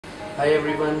Hi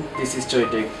everyone, this is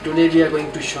Choetech. Today we are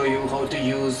going to show you how to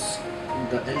use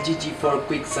the LG G4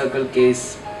 quick circle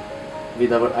case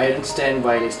with our iron stand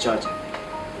wireless charger.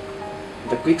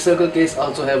 The quick circle case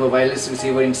also have a wireless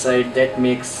receiver inside that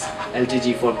makes LG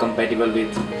G4 compatible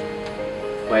with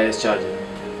wireless charger.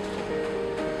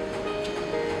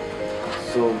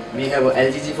 So we have a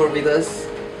LG G4 with us.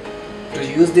 To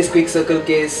use this quick circle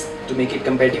case to make it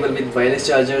compatible with wireless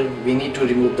charger, we need to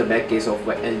remove the back case of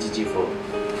LG G4.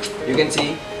 You can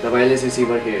see the wireless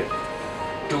receiver here.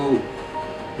 To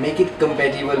make it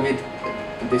compatible with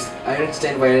this iron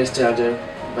stand wireless charger,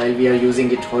 while we are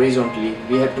using it horizontally,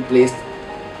 we have to place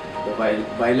the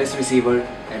wireless receiver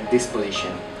at this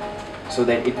position so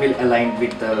that it will align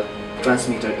with the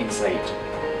transmitter inside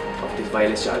of this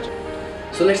wireless charger.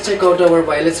 So let's check out our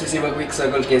wireless receiver quick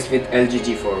circle case with LG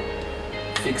G4.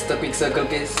 Fix the quick circle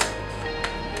case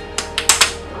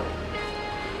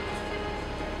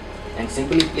and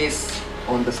simply place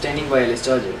on the standing wireless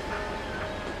charger.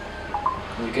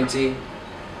 You can see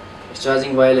it's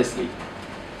charging wirelessly.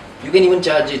 You can even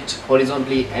charge it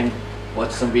horizontally and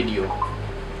watch some video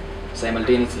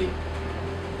simultaneously.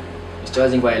 It's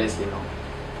charging wirelessly now.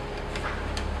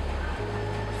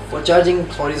 For charging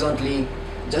horizontally,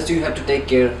 just you have to take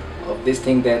care of this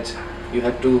thing that you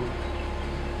have to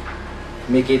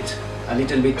make it a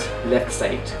little bit left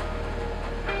side.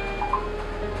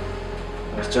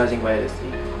 It's charging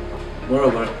wirelessly.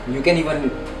 Moreover, you can even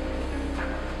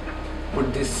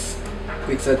put this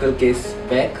quick circle case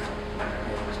back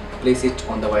and place it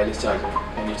on the wireless charger,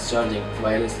 and it's charging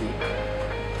wirelessly.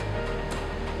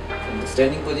 In the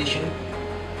standing position,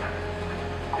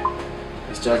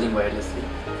 it's charging wirelessly.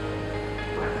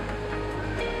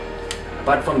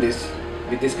 Apart from this,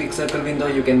 with this quick circle window,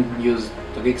 you can use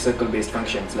the quick circle based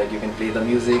functions, like you can play the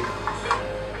music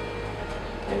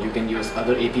and you can use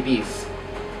other apps,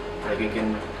 like you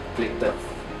can click the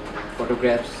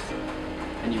photographs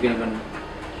and you can even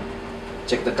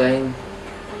check the time.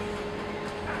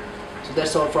 So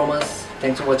that's all from us.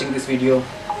 Thanks for watching this video.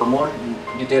 For more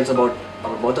details about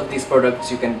both of these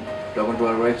products, you can log on to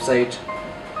our website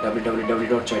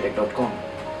www.choetech.com.